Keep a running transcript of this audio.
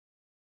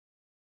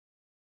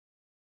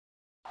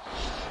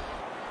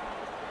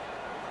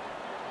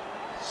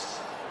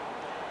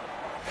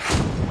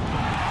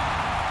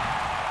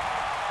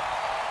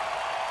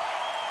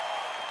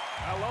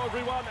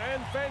everyone,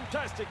 and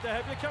fantastic to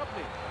have your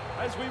company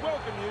as we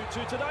welcome you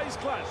to today's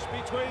clash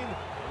between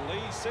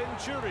Leigh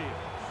Centurions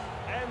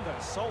and the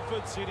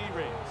Salford City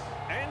Reds.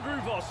 Andrew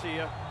Voss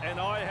here, and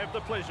I have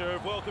the pleasure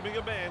of welcoming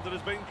a man that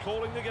has been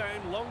calling the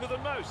game longer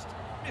than most,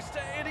 Mr.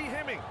 Eddie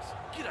Hemmings.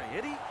 G'day,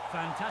 Eddie.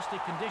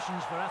 Fantastic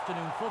conditions for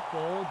afternoon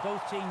football.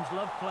 Both teams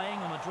love playing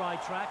on a dry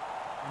track,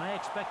 and I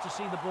expect to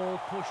see the ball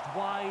pushed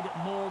wide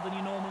more than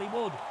you normally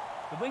would.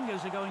 The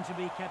wingers are going to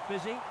be kept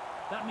busy.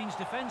 That means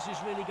defence is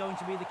really going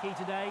to be the key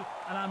today,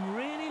 and I'm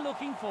really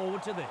looking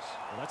forward to this.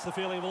 Well, that's the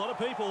feeling of a lot of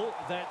people,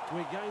 that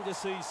we're going to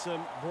see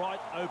some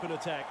bright open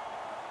attack.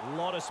 A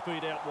lot of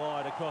speed out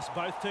wide across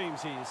both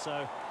teams here,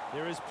 so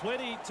there is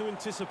plenty to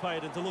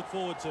anticipate and to look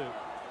forward to.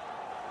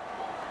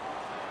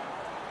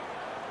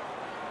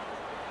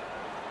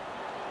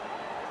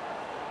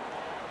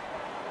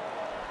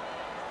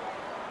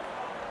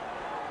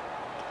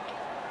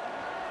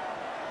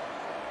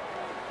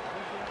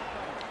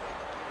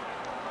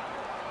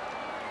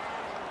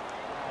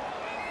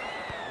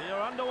 We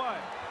are underway.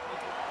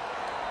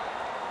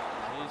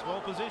 He's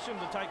well positioned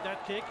to take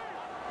that kick.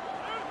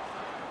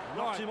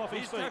 Knocks him off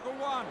his feet. Tackle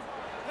one.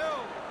 Hill.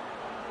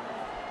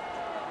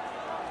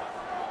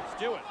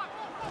 Stewart.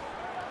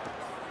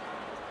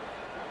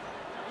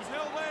 He's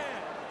held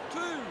there.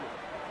 Two.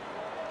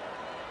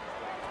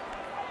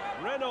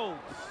 Reynolds.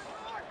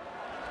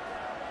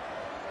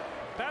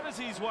 Batters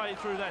his way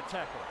through that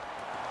tackle.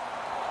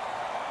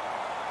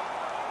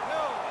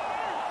 Hill.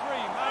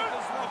 Three.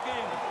 Makers lock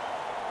in.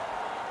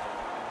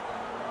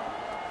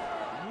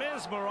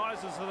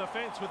 Mesmerises the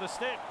defence with a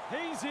step.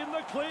 He's in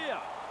the clear.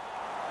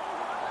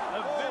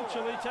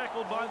 Eventually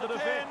tackled by the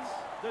defence.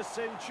 The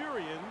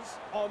Centurions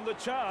on the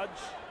charge.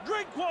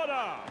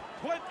 Drinkwater!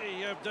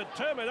 Plenty of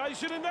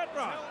determination in that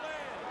run.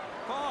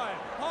 Five.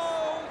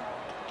 Hold.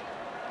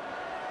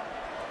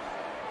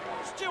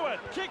 Stewart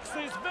kicks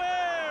this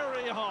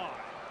very high.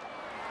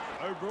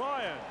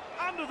 O'Brien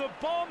under the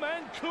bomb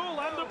and cool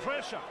under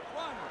pressure.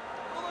 One.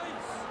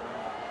 Release.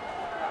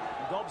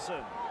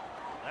 Dobson.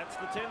 That's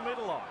the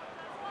 10-metre line.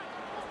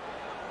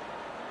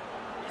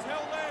 He's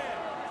held there.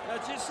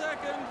 That's his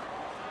second.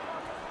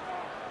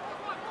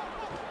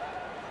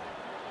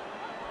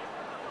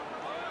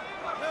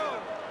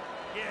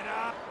 Get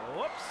up.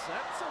 Whoops,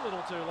 that's a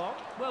little too long.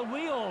 Well,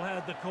 we all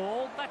heard the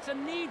call. That's a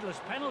needless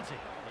penalty.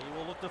 He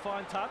will look to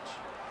find touch.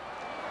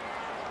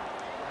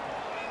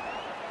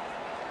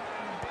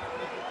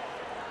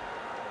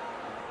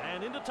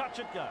 And into touch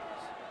it goes.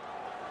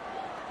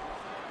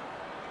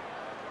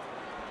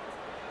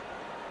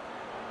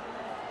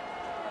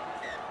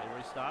 He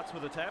restarts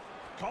with a tap.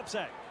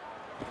 Kopczak.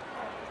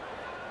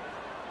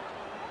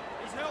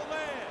 He's held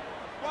there.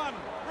 One.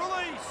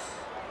 Release.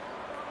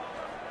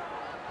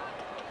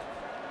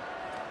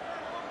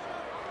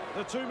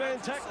 The two-man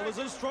tackle is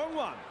a strong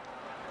one.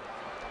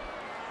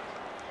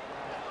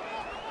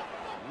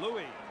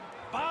 Louis.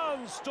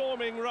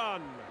 Barnstorming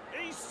run.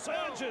 He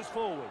surges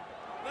forward.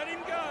 Let him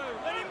go.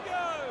 Let him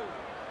go.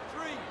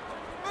 Three.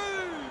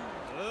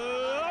 Move.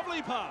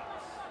 Lovely pass.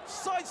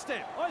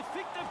 Sidestep. I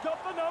think they've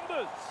got the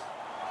numbers.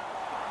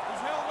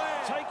 He's held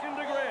there. Taken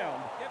to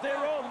ground.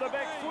 They're on the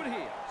back foot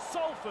here.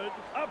 Salford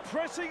are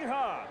pressing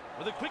hard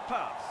with a quick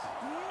pass.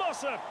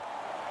 Mossop.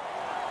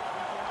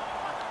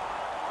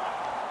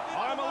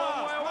 I'm a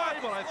long way away,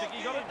 but I think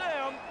he got it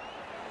down.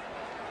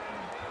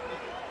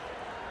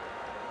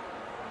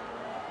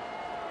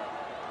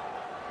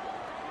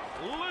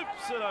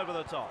 Loops it over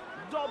the top.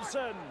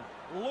 Dobson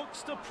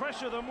looks to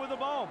pressure them with a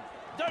bomb.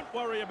 Don't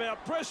worry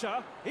about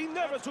pressure. He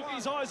never took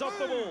his eyes off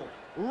the ball.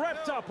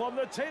 Wrapped up on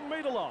the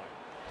 10-metre line.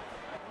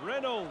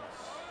 Reynolds.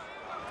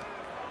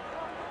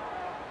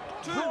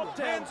 Brought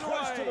down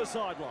close to the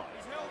sideline.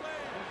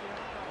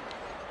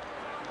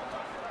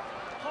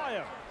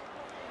 Higher.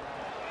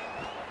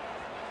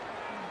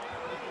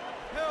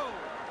 Hill.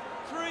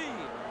 Three.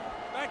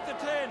 Back to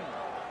 10.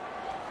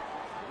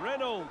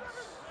 Reynolds.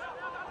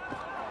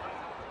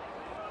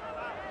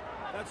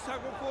 That's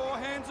tackle four.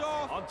 Hands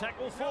off. On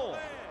tackle four.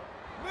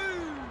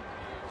 Move.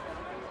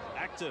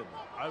 Acton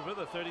over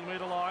the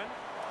 30-metre line.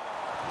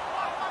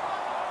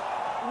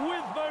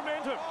 With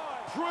momentum.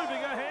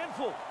 Proving a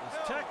handful.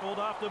 Is tackled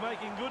after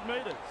making good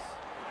metres.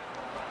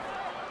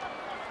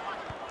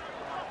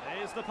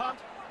 There's the punt.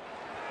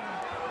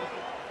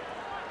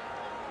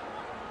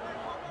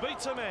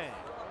 Beats a man.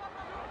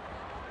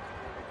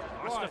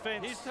 Nice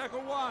defence. He's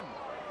tackle one.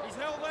 He's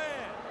held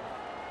there.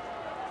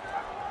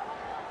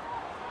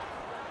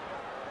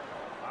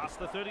 Past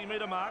the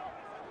 30-metre mark.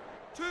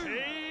 Two.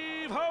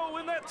 Heave-ho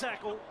in that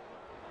tackle.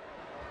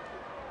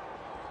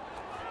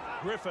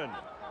 Griffin.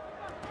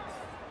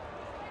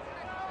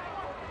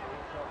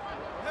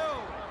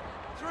 Hill.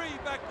 Three.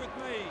 Back with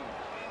me.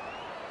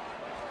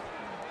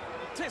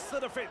 Tests the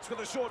defence with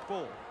a short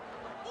ball.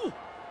 Ooh,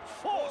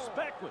 forced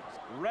backwards.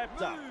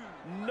 Wrapped up.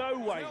 No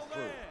way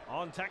through.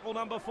 On tackle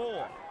number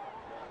 4.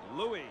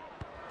 Louis.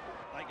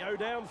 They go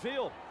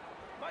downfield.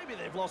 Maybe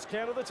they've lost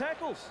count of the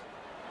tackles.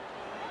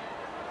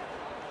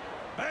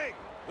 Bang!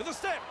 With a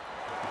step.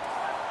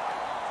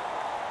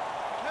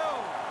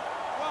 Hill.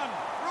 One.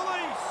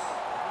 Release.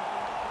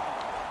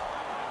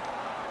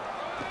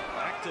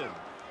 Captain.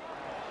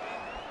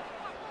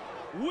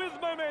 With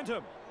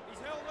momentum. He's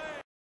held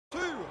there. 2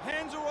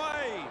 hands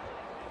away.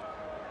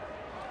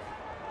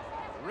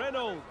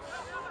 Reynolds.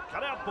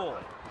 Cut out ball.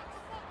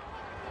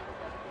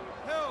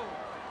 Held.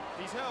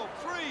 He's held.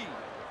 3.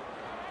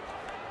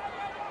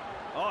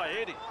 Oh,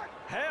 Eddie.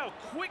 How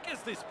quick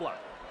is this bloke?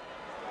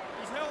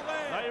 He's held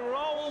there. They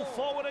roll 4.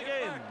 forward Get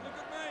again. back. Look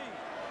at me.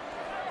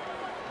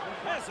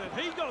 Hasn't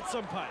he got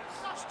some pace?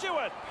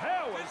 Stewart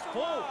powers Gets the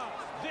forward.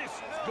 pass. This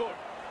is good.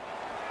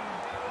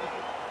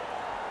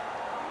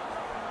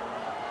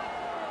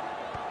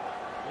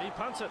 He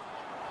punts it.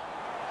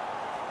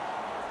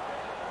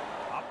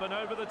 Up and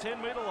over the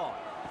 10-metre line.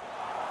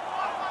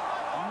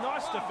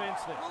 Nice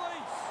defence there.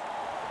 Release.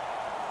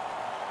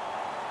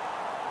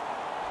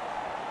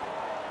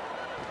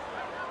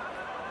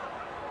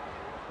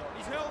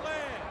 He's held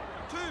there.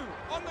 2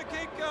 on the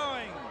keep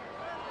going.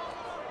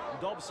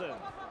 Dobson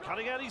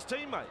cutting out his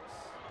teammates.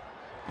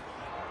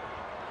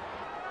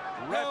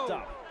 Wrapped Held.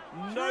 up.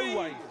 No 3.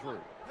 way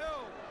through.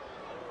 Held.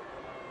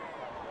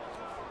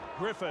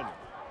 Griffin.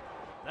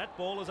 That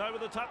ball is over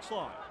the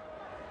touchline.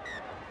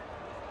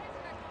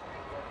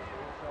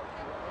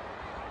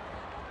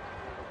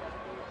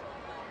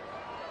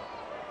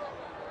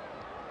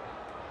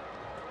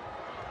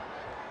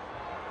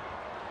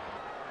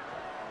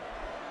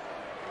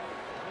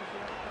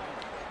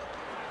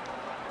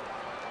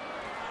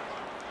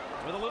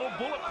 With a little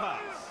bullet pass.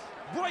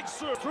 Breaks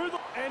through the...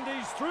 And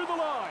he's through the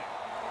line.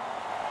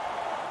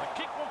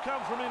 The kick will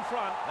come from in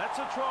front. That's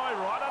a try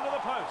right under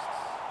the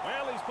posts.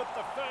 Well, he's put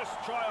the first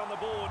try on the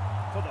board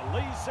for the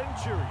Leigh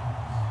Centurions.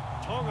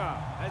 Tonga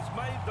has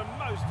made the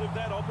most of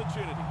that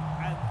opportunity,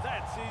 and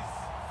that's his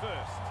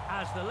first.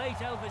 As the late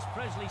Elvis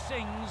Presley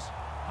sings,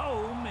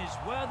 home is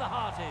where the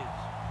heart is.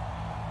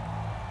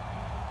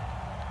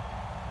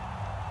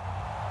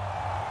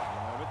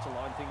 Moment to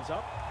line things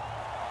up.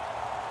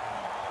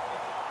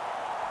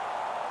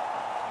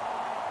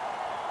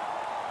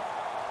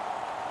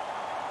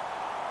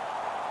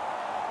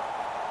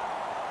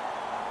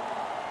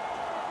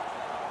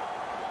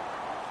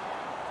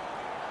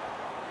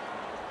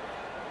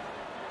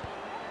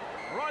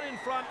 Right in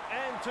front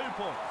and 2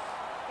 points.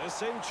 The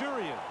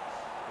Centurions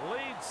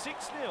lead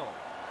 6-0.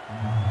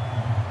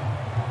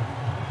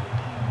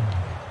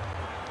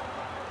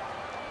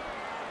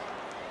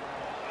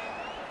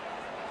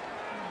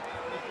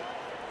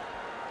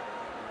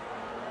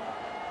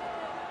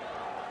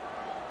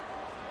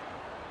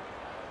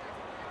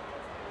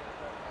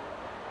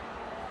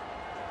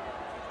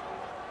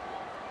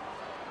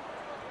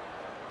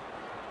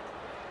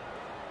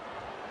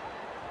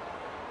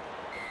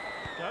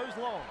 Goes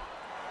long.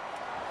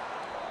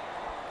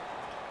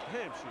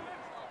 Hampshire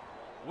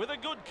with a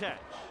good catch.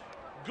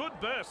 Good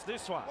burst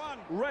this one.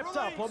 Wrapped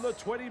up on the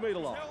 20-metre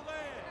line. Held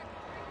there.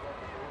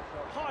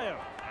 Higher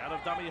out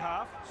of dummy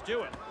half.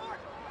 Stewart.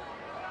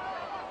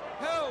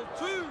 Held.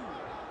 2.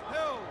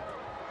 Held.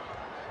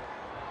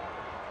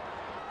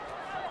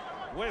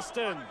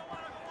 Weston.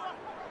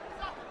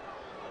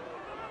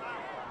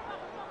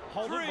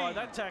 Holding 3. by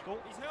that tackle.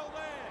 He's held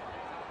there.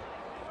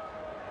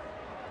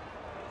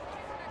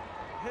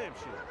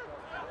 Hampshire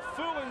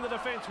fooling the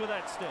defence with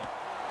that step.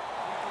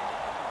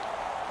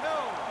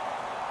 Held.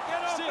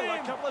 Get up Still a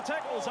in. couple of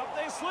tackles up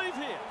their sleeve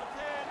here.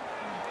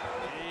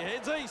 10. He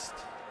heads east.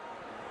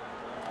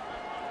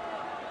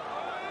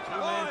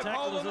 2-man 5,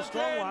 tackle hold is on a the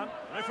strong 10. one.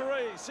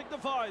 Referee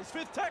signifies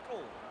 5th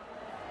tackle.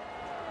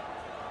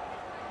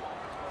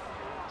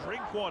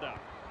 Drinkwater.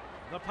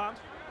 The punt.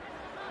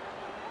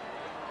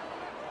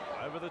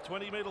 Over the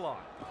 20-metre line.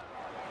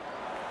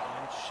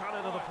 And shut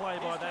out of the play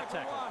by that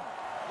tackle. 1.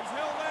 He's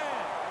held there.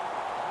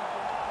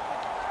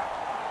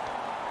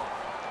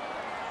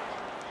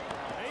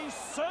 He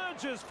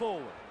surges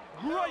forward.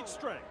 Great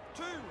strength.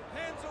 2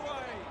 hands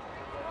away.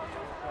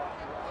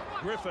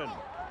 Griffin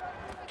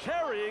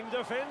carrying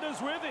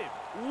defenders with him.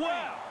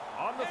 Wow!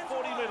 On the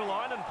 40-metre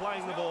line and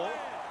playing the ball.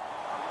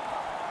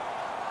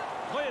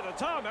 Clear to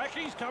tarmac,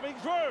 he's coming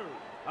through.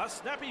 A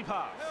snappy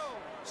pass.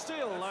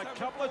 Still a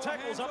couple of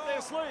tackles up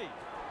their sleeve.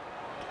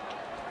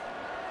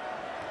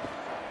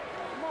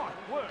 My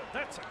word,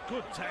 that's a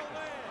good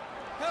tackle.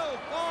 Held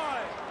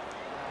 5.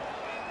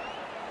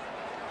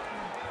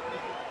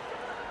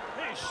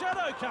 His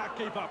shadow can't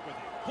keep up with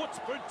him. Puts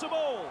boot to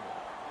ball.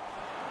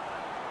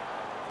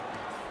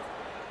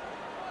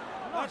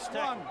 Nice That's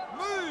tackle. 1.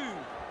 Move.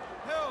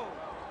 Held.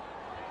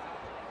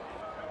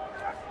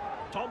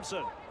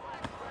 Thompson.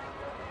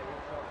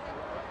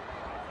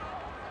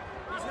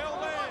 He's held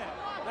there.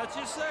 That's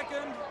your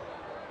second.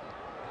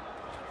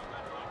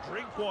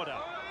 Drinkwater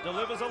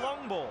delivers a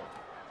long ball.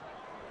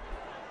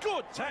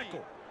 Good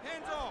tackle.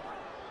 Hands off.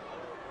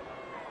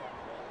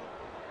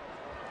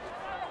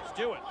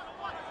 Stewart.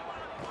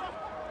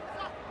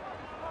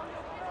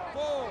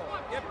 4.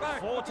 Get back.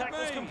 4 Look at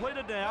tackles me.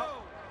 completed now.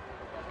 Held.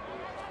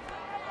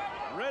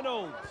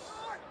 Reynolds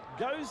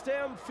goes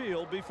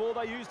downfield before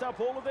they used up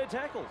all of their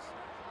tackles.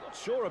 Not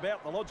sure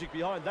about the logic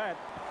behind that.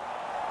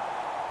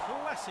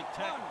 Classic 1.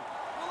 tackle.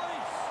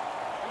 Release.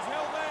 He's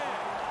held there.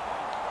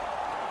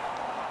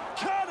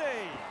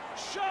 Cuddy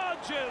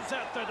charges. Hammers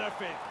at the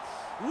defence.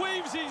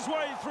 Weaves his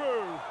way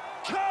through.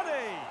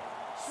 Cuddy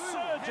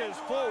surges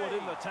forward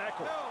in the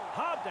tackle.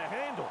 Hard to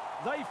handle.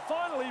 They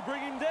finally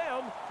bring him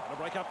down. Trying to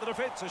break up the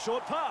defence. A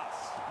short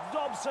pass.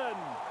 Dobson.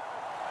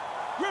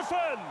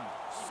 Griffin.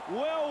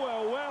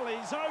 Well,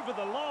 he's over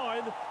the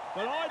line,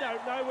 but I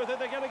don't know whether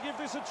they're going to give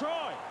this a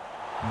try.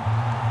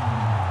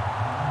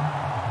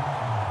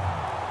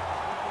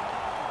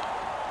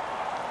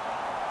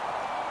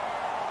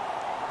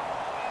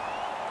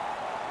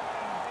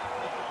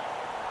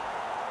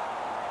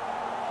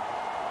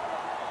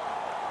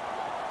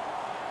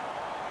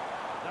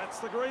 That's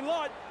the green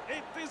light.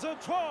 It is a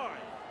try.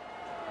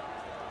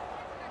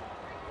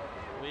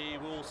 We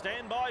will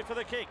stand by for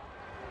the kick.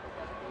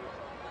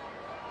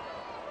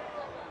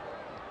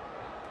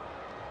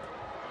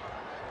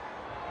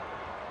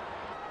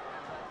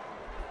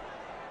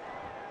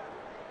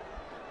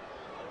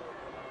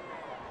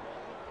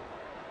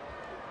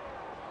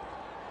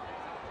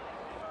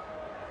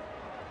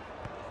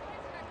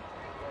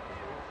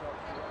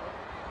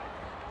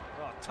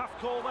 Tough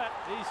call that.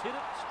 He's hit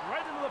it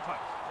straight into the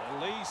post.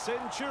 The Leigh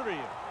Centurions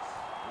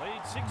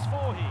lead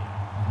 6-4 here.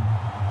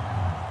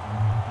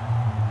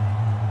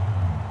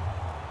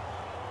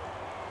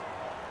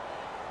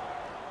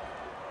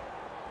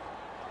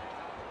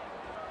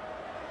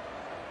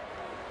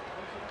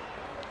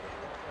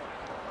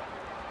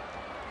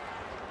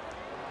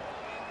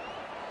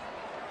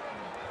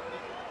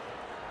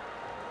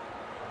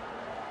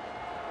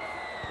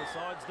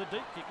 Decides the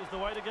deep kick is the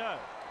way to go.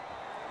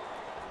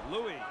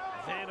 Louis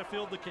there to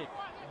field the kick.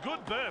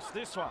 Good burst,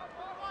 this one.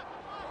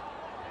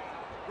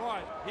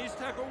 Right, here's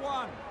tackle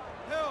one.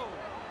 Hill.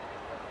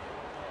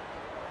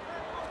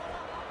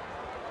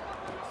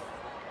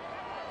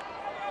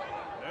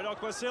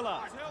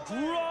 Wasilla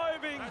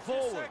driving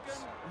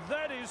forwards.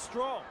 That is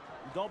strong.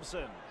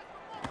 Dobson.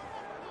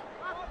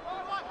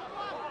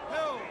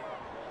 Hill.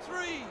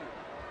 Three.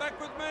 Back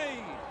with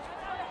me.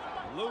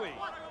 Louis.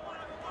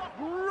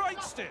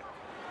 Great step.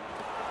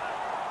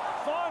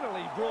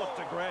 Finally brought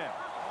to ground.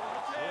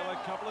 Well, a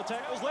couple of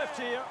tackles left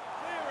here.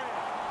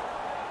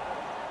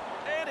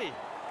 Eddie,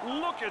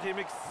 look at him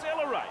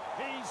accelerate.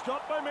 He's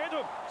got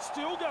momentum,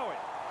 still going.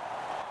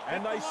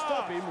 And they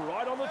stop him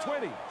right on the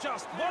 20.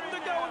 Just one to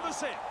go in the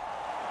set.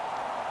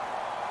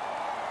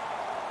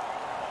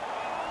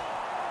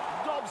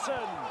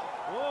 Dobson.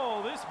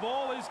 Oh, this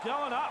ball is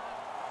going up.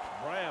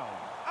 Brown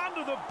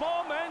under the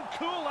bomb and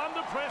cool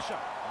under pressure.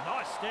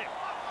 Nice step.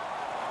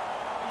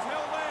 He's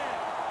held there.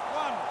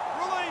 One.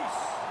 Release.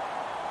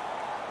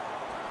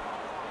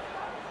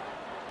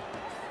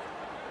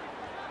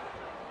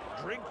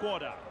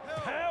 Drinkwater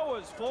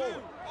powers forward.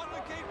 Two. On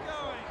to keep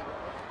going.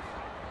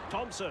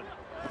 Thompson.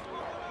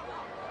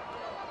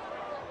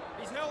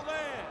 He's held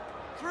there.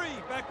 Three.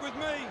 Back with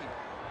me.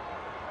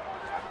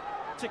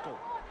 Tickle.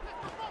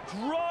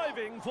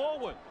 Driving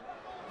forward.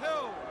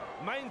 Hill.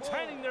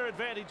 Maintaining their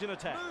advantage in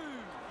attack.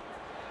 Move.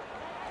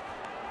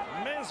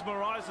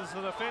 Mesmerises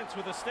the defence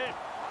with a step.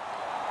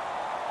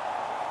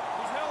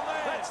 He's held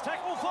there. That's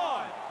tackle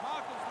 5.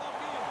 Markers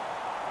lock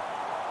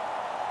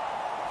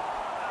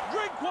in.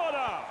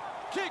 Drinkwater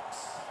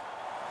kicks.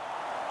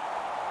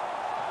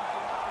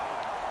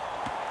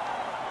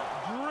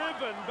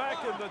 Driven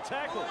back in the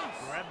tackle.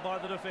 Grabbed by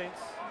the defence.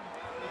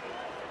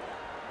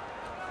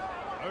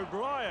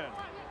 O'Brien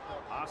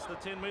past the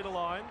 10-metre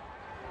line.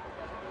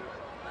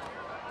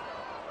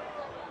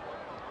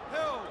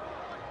 Hill.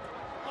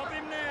 Up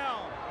him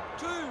now.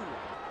 Two.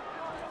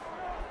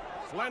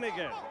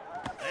 Flanagan.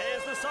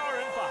 There's the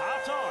siren for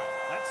half-time.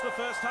 That's the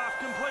first half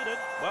completed.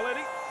 Well,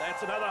 Eddie,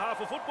 that's another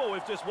half of football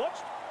we've just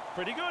watched.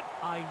 Pretty good.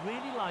 I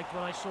really liked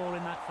what I saw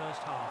in that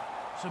first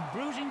half. Some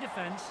bruising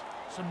defence,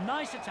 some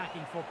nice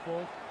attacking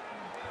football.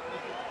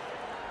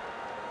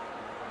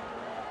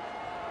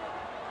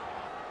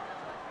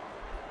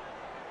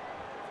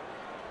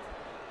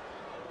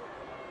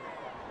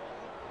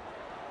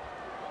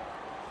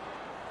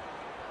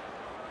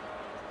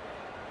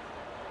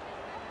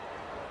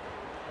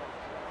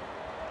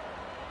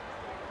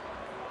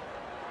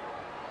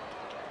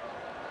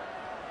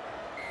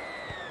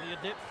 The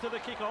adept to the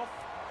kickoff.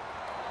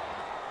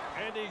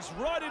 And he's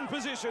right in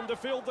position to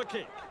field the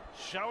kick.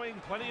 Showing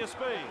plenty of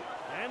speed.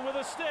 And with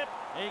a step,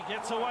 he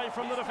gets away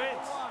from the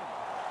defence.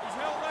 He's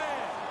held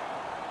there.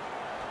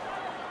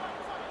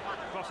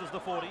 Crosses the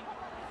 40.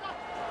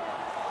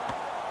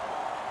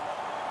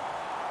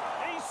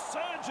 He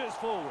surges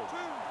forward. Two.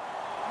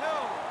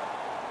 Hill.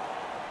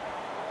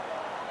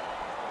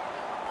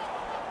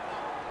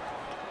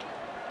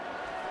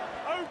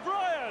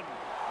 O'Brien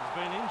has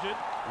been injured.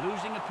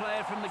 Losing a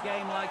player from the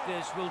game like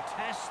this will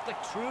test the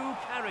true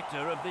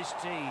character of this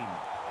team.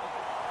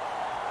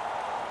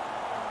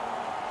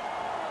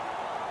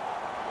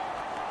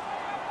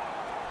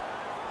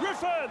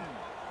 Griffin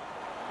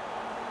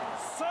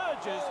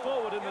surges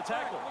forward in the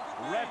tackle.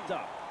 Wrapped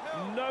up.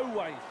 No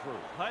way through.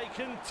 They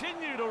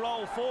continue to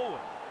roll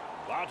forward.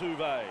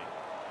 Batuve.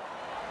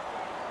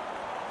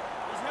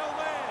 He's held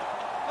there.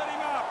 Let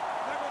him up.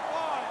 Tackle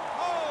 5.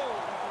 Hold.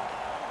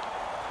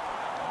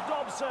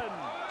 Dobson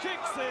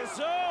kicks this.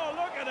 Oh,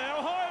 look at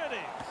how high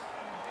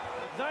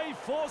They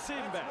force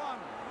him That's back. one.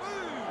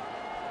 Move.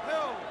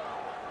 Held.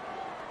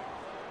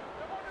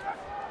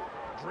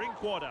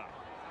 Drinkwater.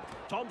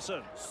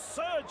 Thompson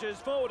surges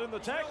forward in the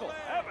tackle.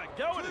 Have a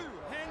go at 2 him.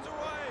 hands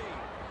away.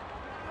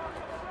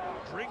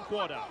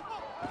 Drinkwater.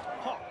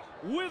 Hot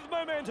with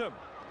momentum.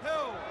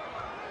 Held.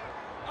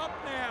 Up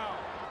now.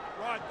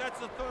 Right, that's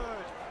the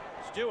third.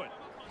 Stewart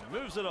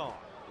moves it on.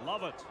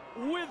 Love it.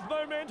 With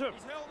momentum.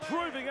 He's held there.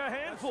 Proving a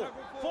handful. That's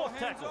tackle 4, Fourth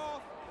hands tackle.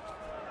 off.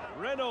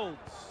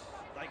 Reynolds.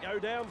 They go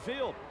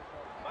downfield.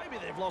 Maybe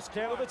they've lost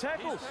count of the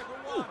tackles. Here's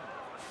tackle 1.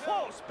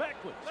 Force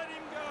backwards. Let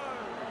him go.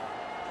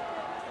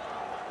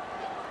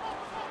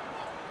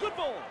 Good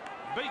ball.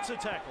 Beats a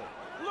tackle.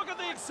 Look at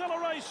the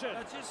acceleration.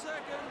 That's your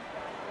second.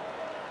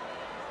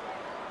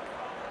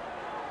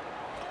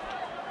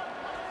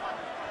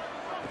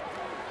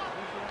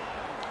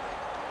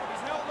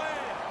 He's held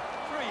there.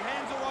 3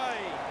 hands away.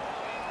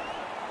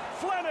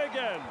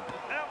 Flanagan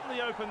out in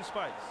the open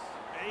space.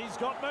 He's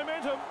got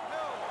momentum.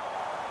 Held.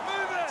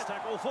 Move That's it.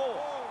 tackle 4. 4.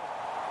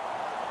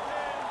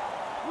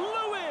 10.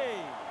 Louis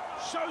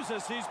shows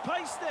us his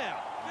pace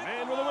now. Kick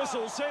Man the with a mark.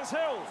 whistle says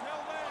held. He's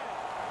held there.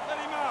 Let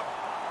him up.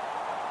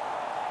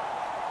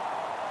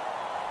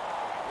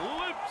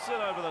 Loops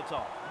it over the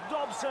top.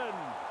 Dobson.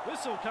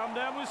 This will come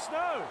down with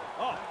snow.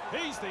 Oh,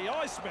 he's the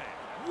Iceman.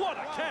 What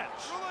a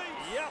catch.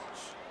 Release.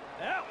 Ouch.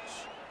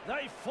 Ouch.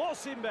 They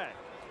force him back.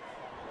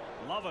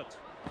 Love it.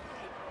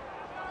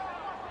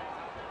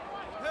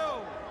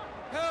 Held.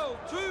 Held.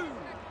 2.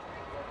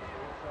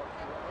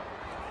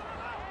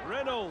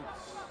 Reynolds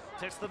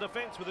tests the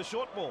defence with a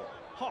short ball.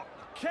 Hot.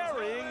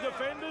 Carrying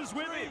defenders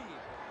with him. 3.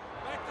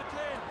 Back to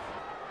 10.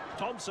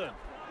 Thompson.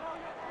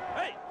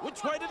 Hey,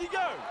 which way did he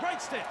go?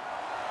 Great step.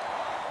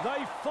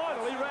 They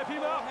finally wrap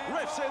him up.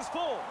 Ref says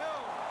 4. Held.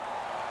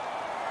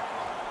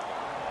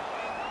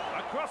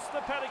 Across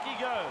the paddock he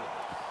goes.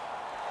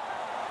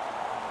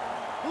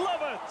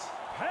 Love it.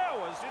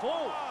 Powers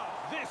forward.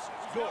 This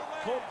is good.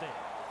 Caught there.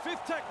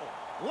 5th tackle.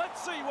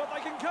 Let's see what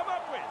they can come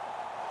up with.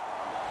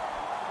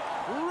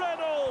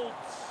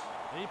 Reynolds.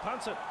 He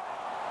punts it.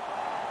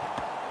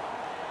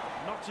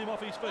 Knocks him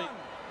off his feet. 1.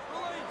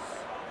 Release.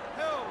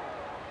 Held.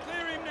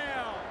 Clear him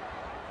now.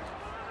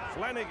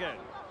 Flanagan.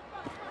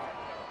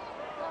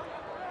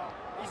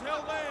 He's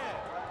held there.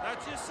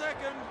 That's your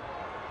second.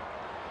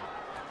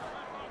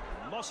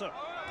 Mosser.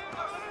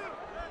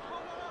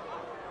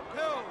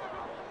 Held.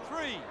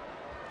 3.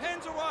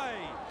 Hands away.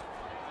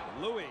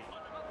 Louis.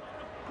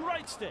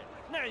 Great step.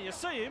 Now you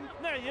see him,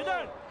 now you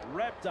don't.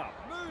 Wrapped up.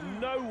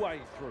 No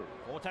way through.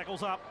 4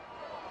 tackles up.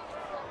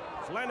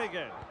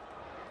 Flanagan.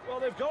 Well,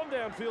 they've gone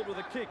downfield with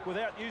a kick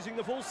without using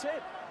the full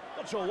set.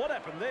 Not sure what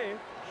happened there.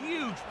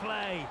 Huge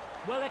play.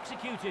 Well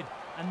executed.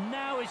 And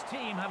now his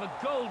team have a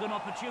golden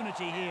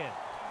opportunity here.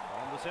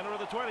 On the centre of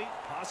the 20.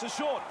 Pass is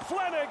short.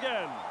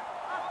 Flanagan.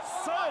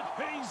 Said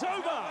he's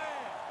over.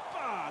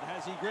 But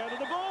has he grounded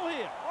the ball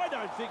here? I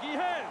don't think he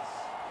has.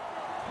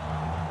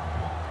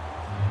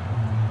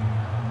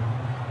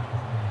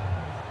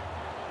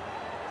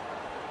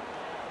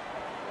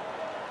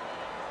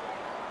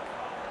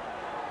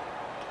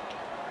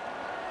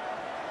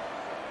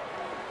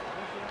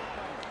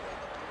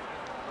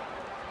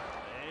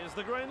 There's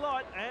the green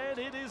light, and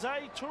it is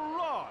a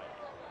try.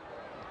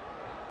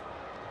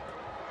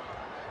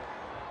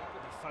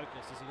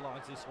 Focus as he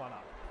lines this one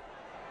up.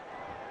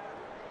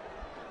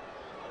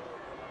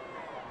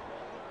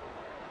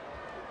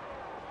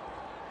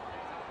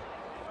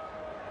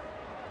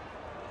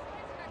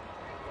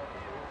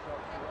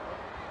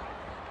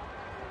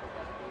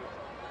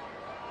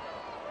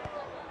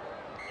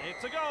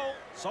 It's a goal.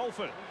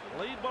 Salford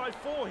lead by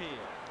 4 here.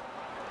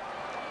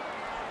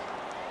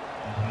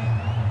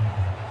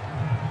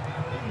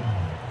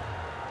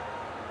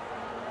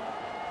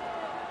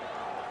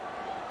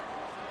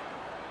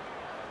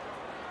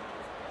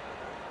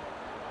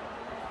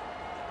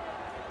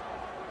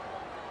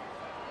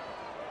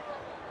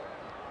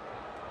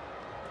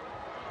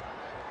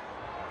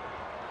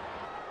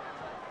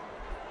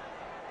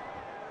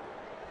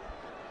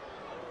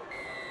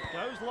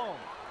 Goes long.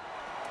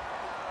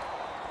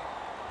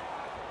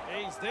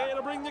 He's there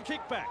to bring the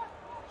kick back.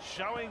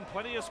 Showing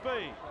plenty of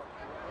speed.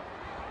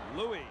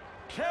 Louis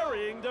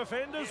carrying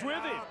defenders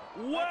with him.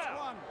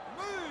 Wow.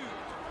 Move.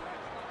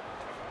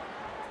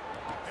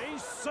 He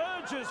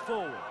surges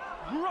forward.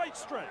 Great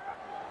strength.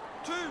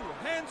 2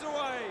 hands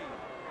away.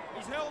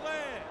 He's held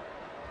there.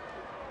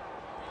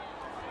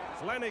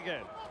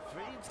 Flanagan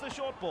feeds the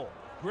short ball.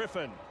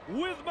 Griffin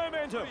with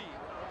momentum. 3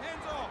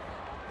 hands off.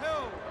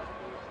 Held.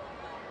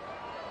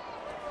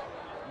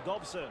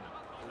 Dobson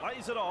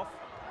lays it off.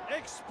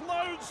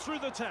 Explodes through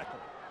the tackle.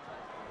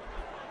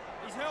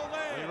 He's held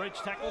there. We reach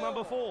tackle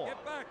number 4.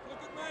 Get back.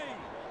 Look at me.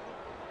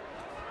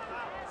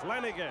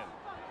 Flanagan.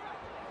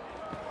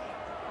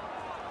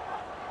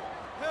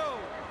 Held.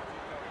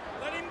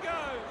 Let him go.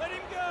 Let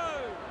him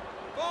go.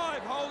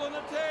 5 holding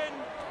the 10.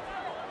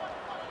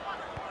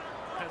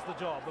 Has the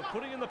job of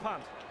putting in the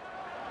punt.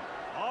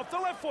 Off the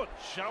left foot.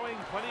 Showing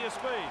plenty of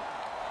speed.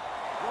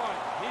 Right.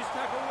 Here's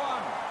tackle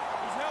 1.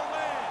 He's held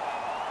there.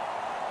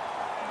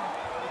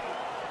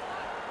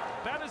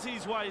 powers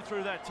his way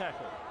through that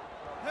tackle.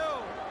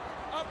 Hill,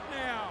 up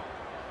now.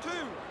 2,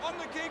 on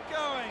the keep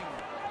going.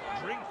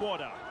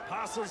 Drinkwater,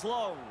 passes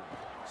long.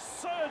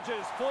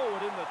 Surges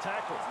forward in the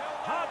tackle.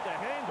 Hard to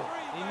handle.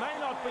 He may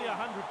not be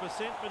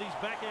 100%, but he's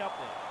back out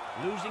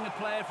there. Losing a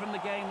player from the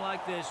game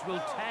like this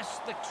will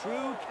test the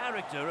true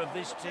character of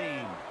this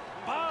team.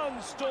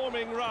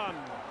 Barnstorming run.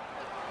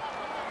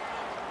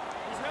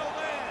 He's held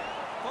there.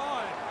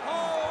 5,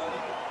 hold.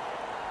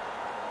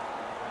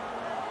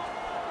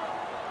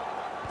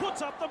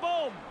 Puts up the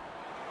bomb.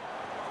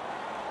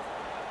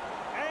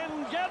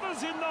 And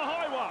gathers in the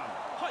high one.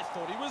 I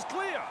thought he was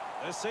clear.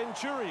 The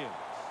Centurions.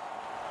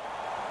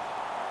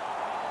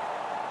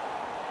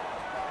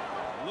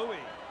 Leigh.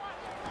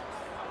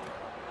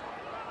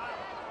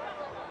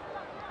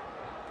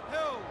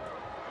 Hill,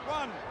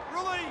 1,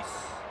 release.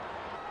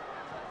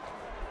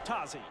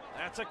 Tazi,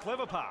 that's a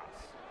clever pass.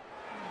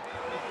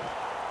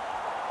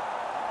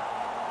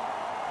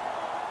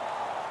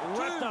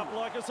 Wrapped up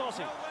like a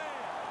sausage.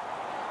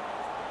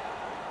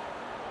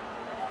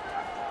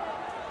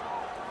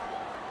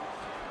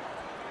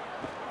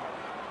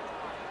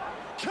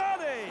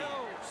 Cuddy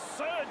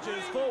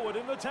surges forward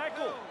in the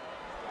tackle.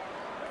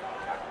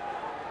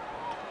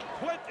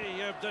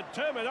 Plenty of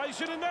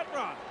determination in that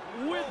run.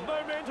 With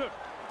momentum,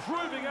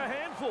 proving a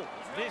handful.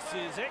 This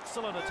is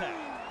excellent attack.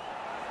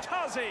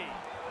 Tazi.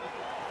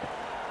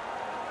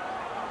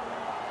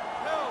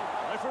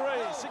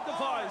 Referee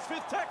signifies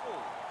 5th tackle.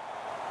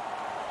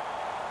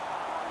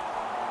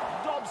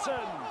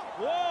 Dobson.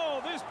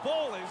 Whoa, this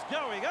ball is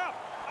going up.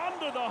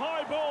 Under the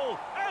high ball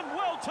and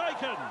well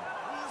taken.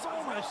 He's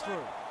almost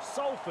through.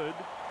 Salford.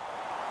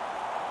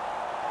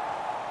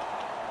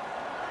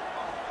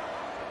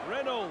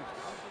 Reynolds.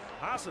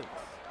 Passes.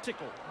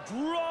 Tickle.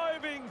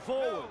 Driving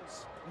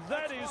forwards.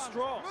 That is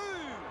strong.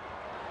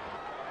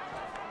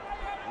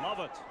 Love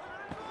it.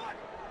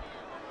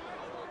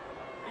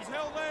 He's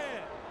held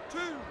there. 2.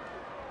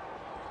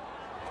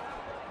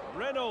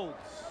 Reynolds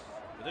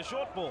with a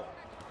short ball.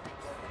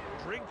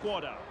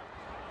 Drinkwater.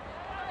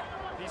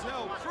 He's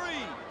held. 3.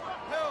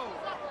 Held.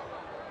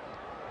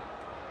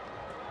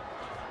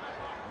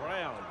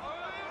 Brown.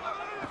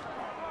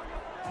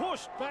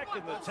 Pushed back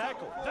in the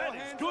tackle. That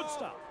is good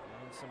stuff.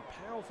 And some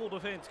powerful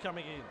defence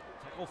coming in.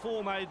 Tackle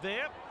 4 made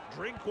there.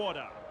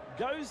 Drinkwater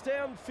goes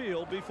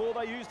downfield before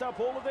they used up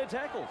all of their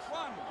tackles.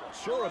 Not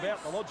sure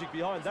about the logic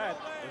behind that.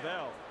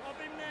 Val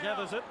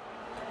gathers it.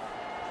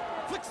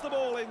 Flicks the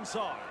ball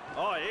inside.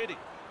 Oh, Eddie,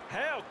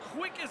 how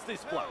quick is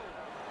this bloke?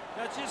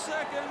 That's your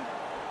second.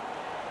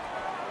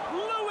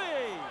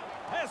 Leigh!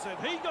 Hasn't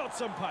he got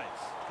some pace?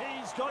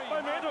 He's got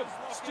momentum.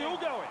 Still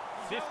going.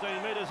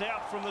 15 metres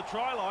out from the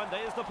try line.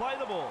 There's the play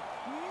the ball.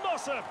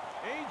 Mossop.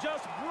 He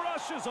just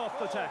brushes off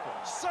the tackle.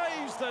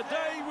 Saves the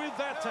day with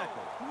that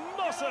tackle.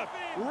 Mossop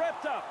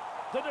wrapped up.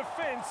 The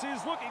defence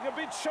is looking a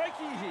bit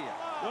shaky here.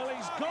 Well,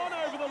 he's gone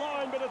over the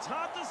line, but it's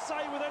hard to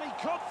say with any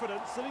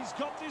confidence that he's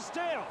got this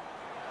down.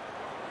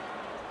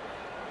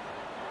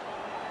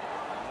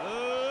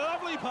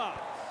 Lovely pass.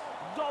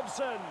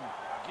 Dobson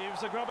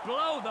gives a grab.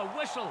 Blow the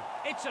whistle.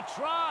 It's a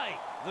try.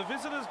 The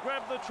visitors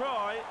grab the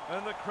try,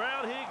 and the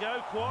crowd here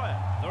go quiet.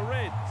 The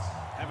Reds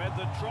have had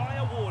the try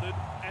awarded,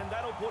 and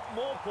that'll put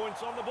more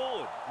points on the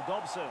board.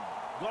 Dobson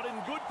got in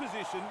good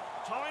position,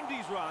 timed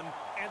his run,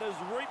 and has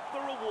reaped the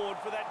reward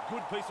for that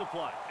good piece of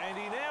play. And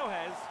he now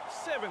has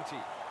 70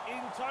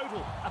 in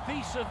total. A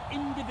piece of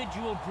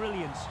individual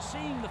brilliance.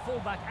 Seeing the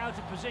fullback out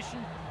of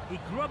position, he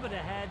grubbed it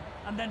ahead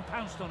and then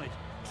pounced on it.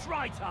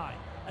 Try time.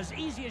 As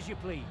easy as you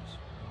please.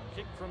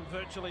 Kick from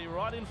virtually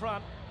right in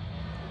front.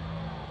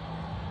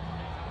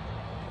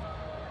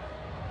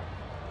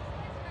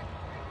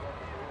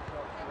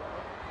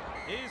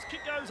 His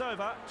kick goes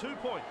over, 2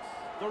 points.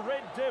 The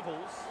Red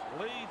Devils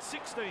lead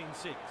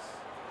 16-6.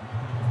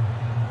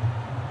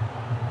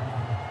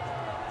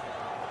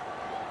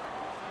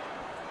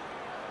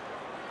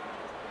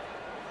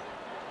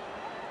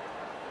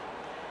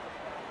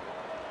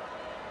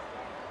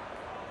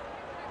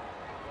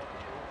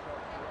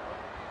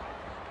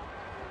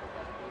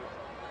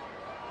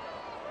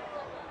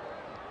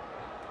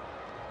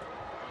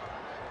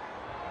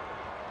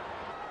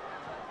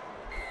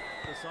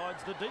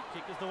 Decides the deep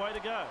kick is the way to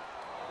go.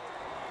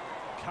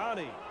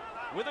 Carney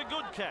with a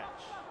good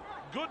catch.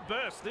 Good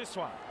burst this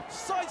one.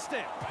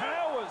 Sidestep.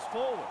 Powers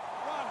forward.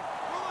 Run.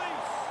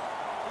 Release.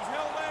 He's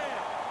held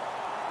there.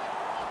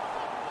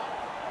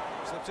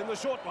 Slips in the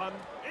short one.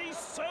 He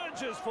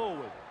surges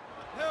forward.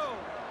 Hill.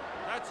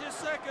 That's his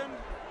second.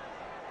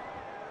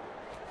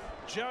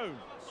 Jones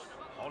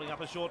holding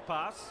up a short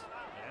pass.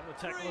 And the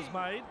tackle is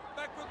made.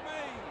 Back with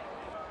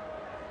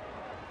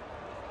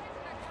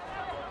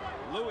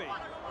me. Leigh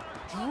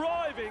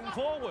driving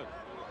forward.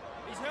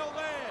 He's held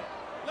there.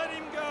 Let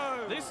him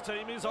go. This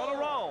team is on a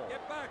roll.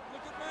 Get back.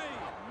 Look at me.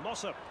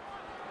 Mossop.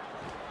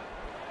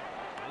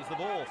 Plays the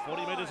ball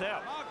 40 metres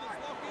out. Markers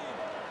lock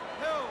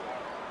in. Hill.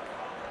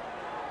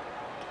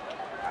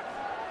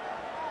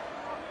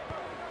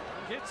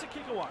 Gets a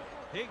kick away.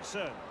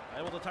 Higson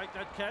able to take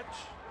that catch.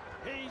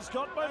 He's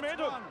got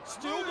momentum.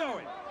 Still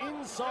going.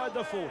 Inside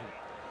the 40.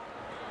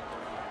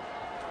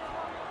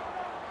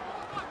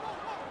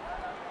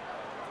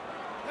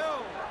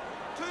 Held.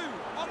 2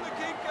 on the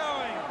keep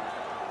going.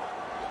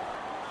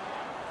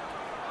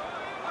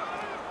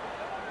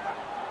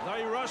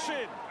 They rush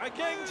in. A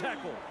gang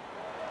tackle.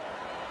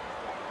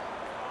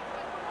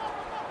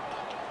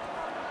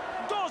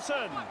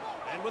 Dawson.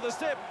 And with a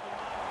step.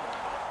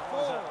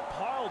 There's a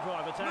pile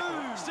driver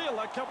tackle. Still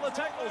a couple of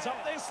tackles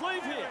up their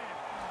sleeve here.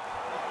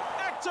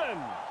 Acton.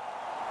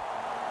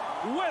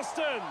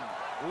 Weston.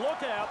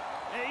 Look out.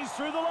 He's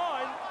through the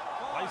line.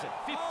 Plays it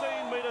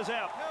 15 metres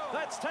out.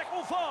 That's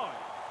tackle 5.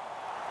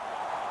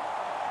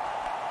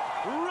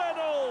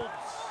 Reynolds.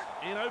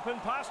 In open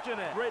pasture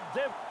now.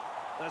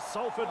 The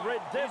Salford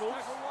Red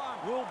Devils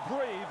will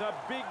breathe a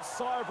big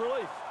sigh of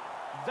relief.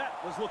 That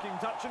was looking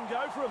touch and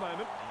go for a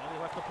moment. And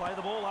he'll have to play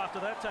the ball after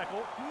that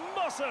tackle.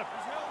 Mossop.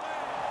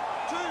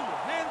 2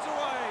 hands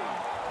away.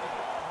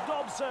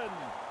 Dobson.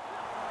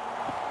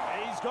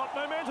 He's got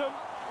momentum.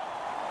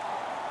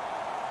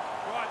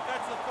 Right,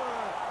 that's the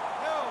third.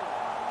 Held.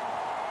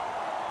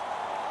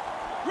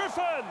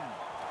 Griffin.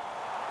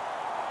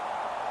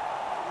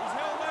 He's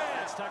held there.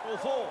 That's tackle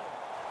 4.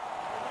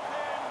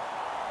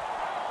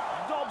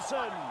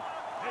 Dobson.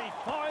 He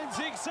finds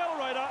the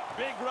accelerator.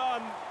 Big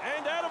run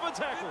and out of a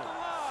tackle.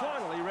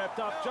 Finally wrapped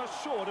up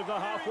just short of the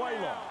halfway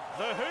line.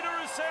 The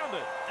hooter is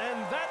sounded, and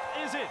that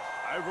is it.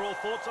 Overall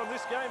thoughts on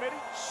this game, Eddie?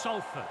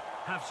 Salford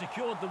have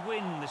secured the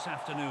win this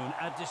afternoon.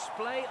 A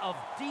display of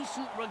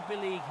decent rugby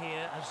league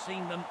here has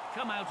seen them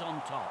come out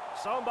on top.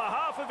 So on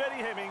behalf of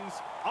Eddie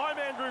Hemmings, I'm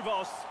Andrew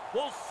Voss.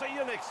 We'll see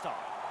you next time.